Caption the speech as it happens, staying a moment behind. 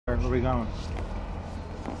Where are we going?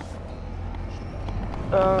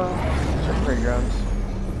 Some pretty drums.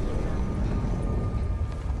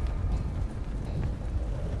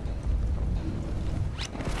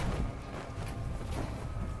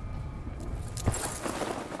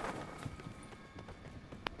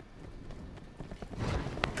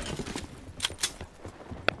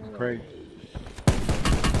 Great.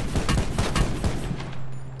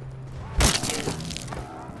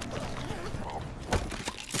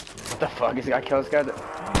 What the fuck? Is the guy kill this guy? Of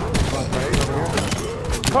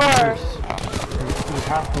Cars! There's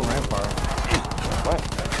half the rampart. What?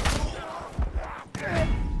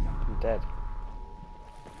 I'm dead.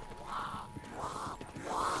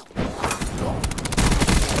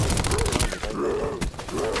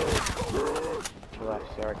 To left,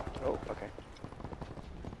 sorry. Oh, okay.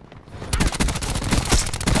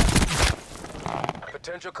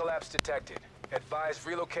 Potential collapse detected. Advise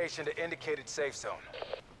relocation to indicated safe zone.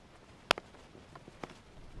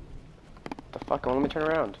 What the fuck? Let me turn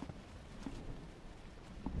around.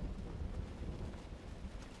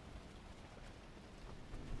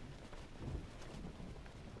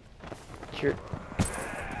 Sure.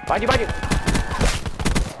 Behind you, behind you!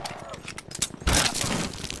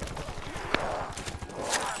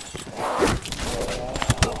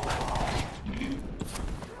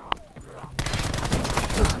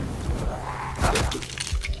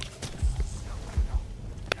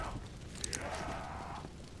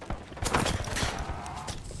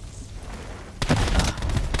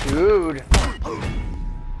 Dude.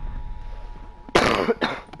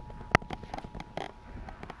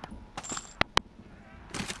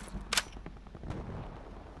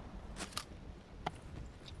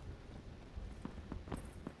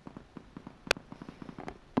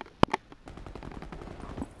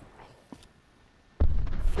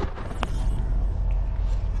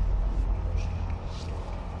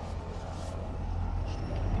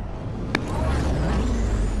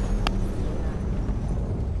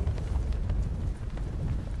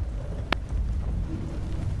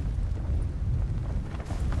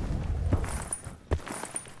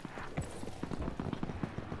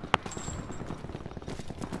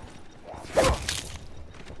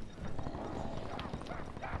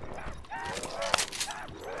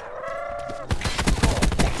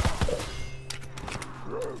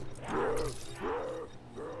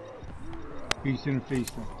 Feasting and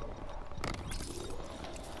feasting.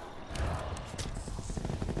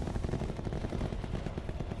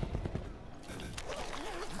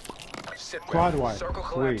 Sit Quad rep. wide. Circle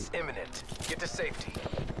collapse Sweet. imminent. Get to safety.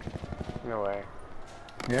 No way.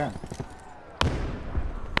 Yeah.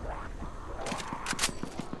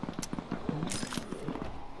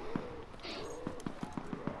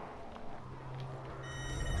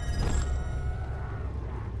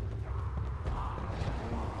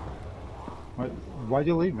 What? Why'd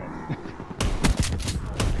you leave me?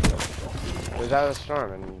 It was out of the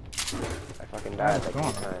storm and I fucking died like 2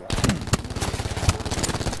 times.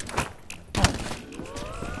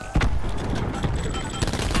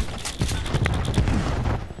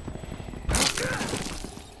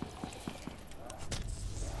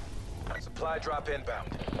 Supply drop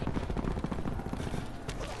inbound.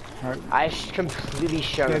 Alright. I completely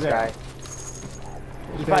shunned Stay this there. guy. He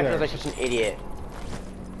Stay probably there. feels like such an idiot.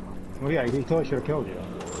 Well, yeah, he totally should have killed you.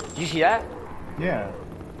 Did you see that? Yeah.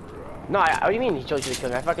 No, what do you mean he totally should have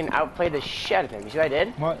killed me? I fucking outplayed the shit out of him. You see what I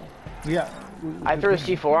did? What? Yeah. I threw a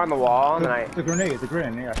C4 on the wall and then I... The grenade, the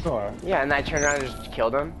grenade, yeah, I saw it. Yeah, and then I turned around and just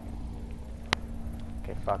killed him.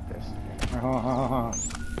 Okay, fuck this. Alright, hold on, hold on.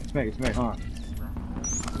 It's me, hold on.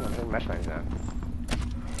 I'm doing mesh mines now.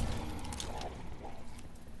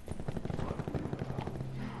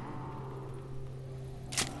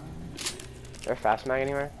 Is there a fast mag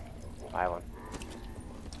anywhere? Buy one.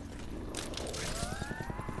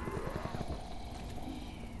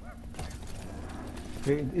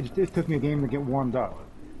 It took me a game to get warmed up.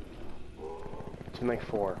 It's been like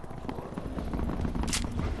 4.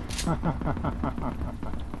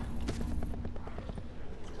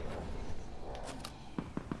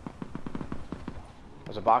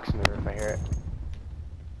 There's a box mover if I hear it.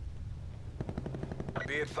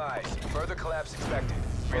 Be advised. Further collapse expected.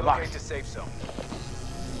 Box. Relocate to safe zone.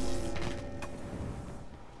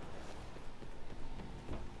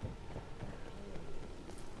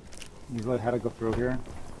 You really had to go through here.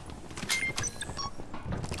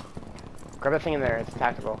 Grab that thing in there, it's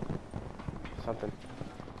tactical. Something.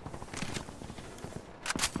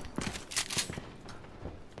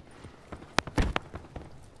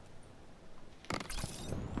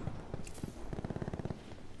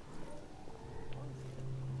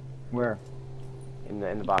 Where? In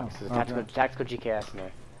the box. There's a okay. tactical GKS in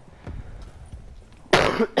there.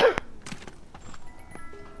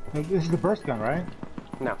 This is the burst gun, right?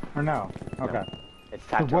 No. Or no? Okay. No. It's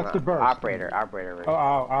tapped So what's on the burst? Operator version.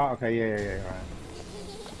 Oh, okay, yeah, all right.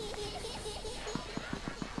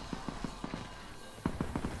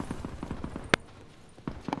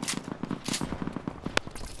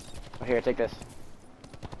 Oh, here, take this.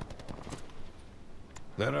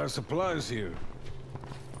 There are supplies here.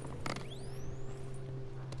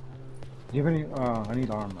 Do you have any, I need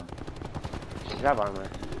armor. You have armor.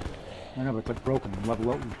 I know, but it's like broken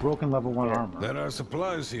level 1 Yeah. armor. There are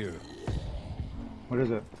supplies here. What is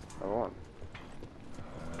it? Level 1.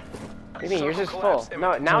 What do you mean? Yours is Circle full. collapse No,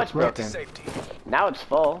 imminent. now Oh, it's it's broken. Safety. Now it's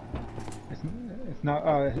full. It's not,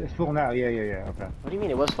 it's full now, yeah, okay. What do you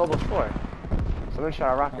mean? It was full before. Someone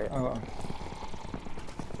shot a rocket.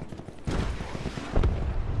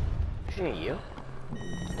 Shooting at you?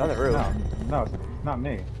 It's on the roof. No, it's not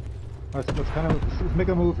me. Let's make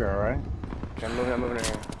a move here, alright? Okay, I'm moving in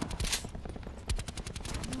here.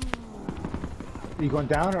 Are you going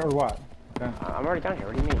down or what? Okay. I'm already down here.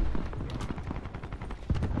 What do you mean?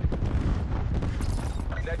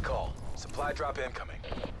 Net call. Supply drop incoming.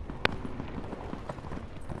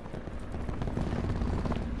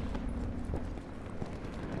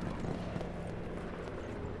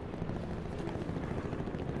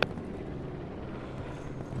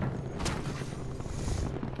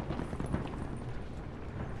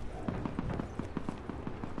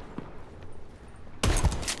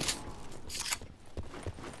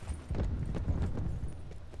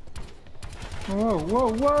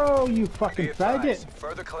 Whoa, you fucking Be advised, faggot!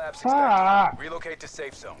 further collapse Ah! expected. Relocate to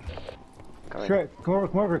safe zone. Coming. Straight, come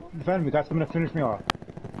over, defend me, got someone to finish me off.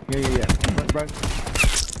 Yeah. Right.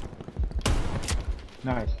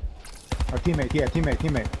 Nice. Our teammate,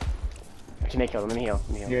 teammate. Teammate killed him. Let me heal.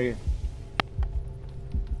 Yeah.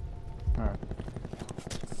 Alright.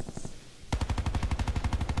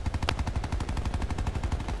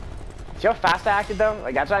 See how fast I acted though?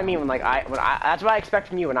 Like that's what I mean when that's what I expect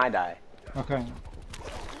from you when I die. Okay.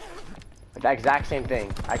 Like that exact same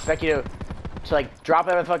thing. I expect you to like drop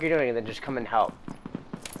whatever the fuck you're doing and then just come and help.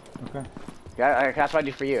 Okay. Yeah, that's what I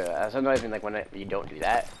do for you. That's annoys me like when you don't do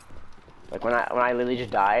that. Like when I literally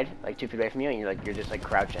just died like 2 feet away from you and you're just like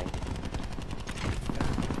crouching.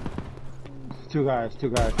 Two guys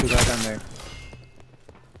on there.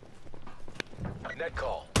 Net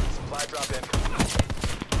call. Supply drop incoming.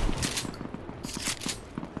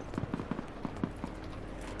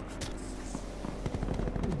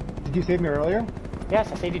 Did you save me earlier? Yes,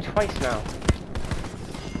 I saved you twice now.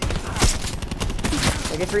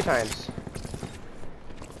 I get 3 times.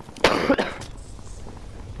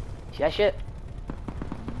 See that shit?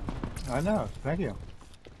 I know, thank you.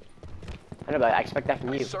 I know, but I expect that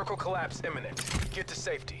from you. Circle collapse imminent. Get to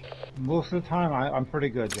safety. Most of the time, I'm pretty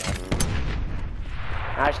good, Jack.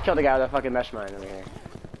 I just killed a guy with a fucking mesh mine over here.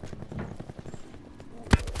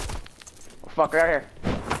 Oh, fuck, right here.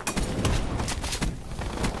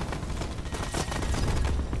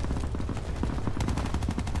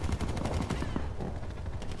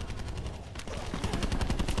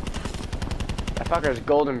 That fucker is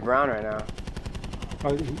golden brown right now.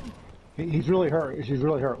 Oh, he's really hurt. She's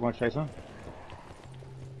really hurt. Want to chase him?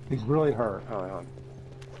 He's really hurt. Oh, hold on.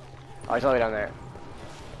 Oh, he's all the way down there.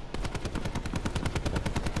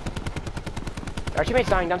 Our teammate's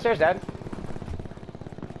dying downstairs, Dad.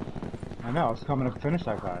 I know. I was coming to finish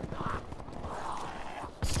that guy.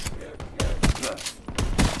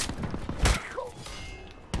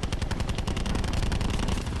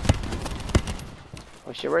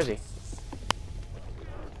 Oh shit, where is he?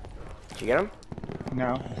 Did you get him?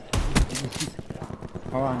 No.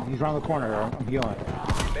 Hold on. He's around the corner. I'm healing.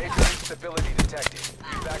 Major instability detected.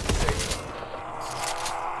 Back to safe zone.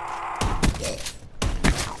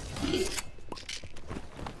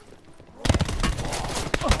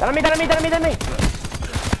 Down on me!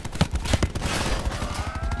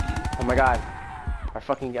 Oh my god. Our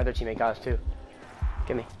fucking other teammate got us too.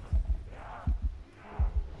 Get me.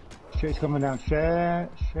 Shit's coming down. Shit.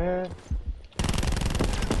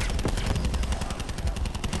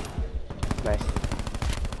 Nice.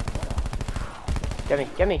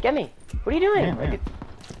 Get me! What are you doing? Yeah, yeah.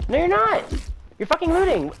 No, you're not! You're fucking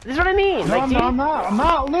looting! This is what I mean! No, like, see? I'm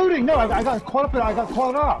not looting! No, I got caught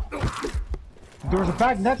up. There was a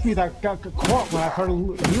bag next to me that got caught when I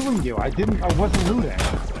started healing you. I wasn't looting.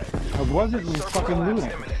 I wasn't Circle fucking collapse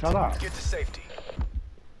looting. imminent. Shut up. Get to safety.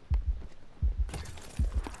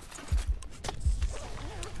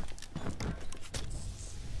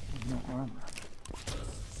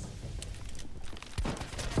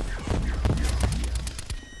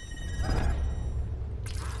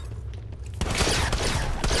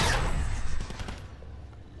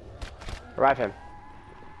 Revive him.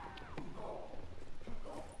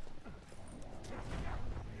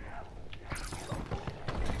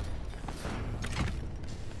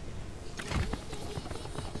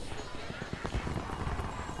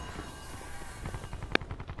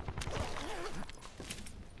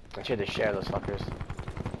 I should just share those fuckers.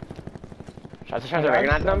 Should I try to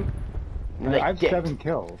recognize them? I have 7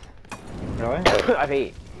 kills. Really? I have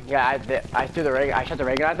 8. Yeah, I threw the rig. I shot the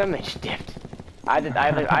rig at them. They just dipped. I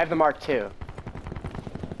have the Mark II.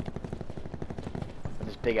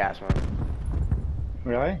 This big ass one.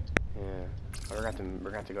 Really? Yeah. We're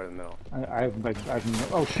gonna have to go to the middle.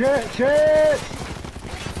 Oh shit!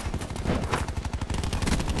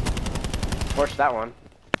 Torch that one.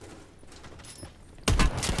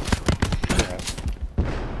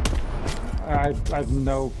 I have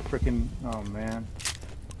no freaking. Oh man.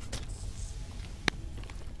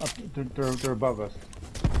 Up, they're above us.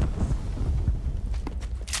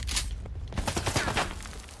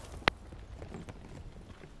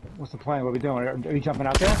 What's the plan? What are we doing? Are you jumping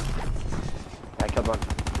out there? I killed one.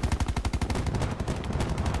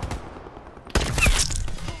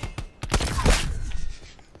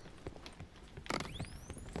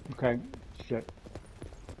 Okay. Shit.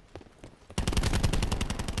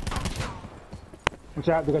 Watch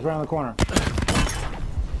out, the guy's right on the corner.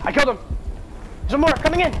 I killed him! There's one more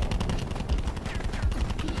coming in!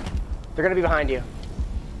 They're gonna be behind you.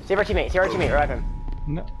 Save our teammate, revive him.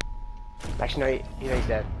 No. Actually, no, he's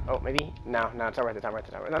dead. Oh, maybe? No, it's not worth it, not worth.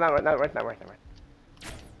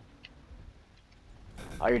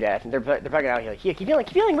 Oh, you're dead. They're probably out here. Keep healing,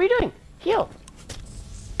 what are you doing? Heal!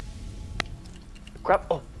 Crap,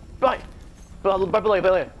 oh, below you.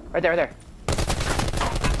 Right there.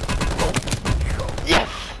 Yes!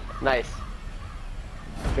 Nice.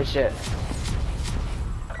 Good shit.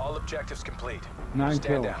 All objectives complete. 9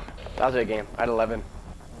 Stand kills. down. That was a good game. I had 11.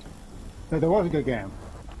 That was a good game.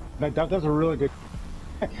 That was a really good.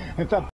 It's up.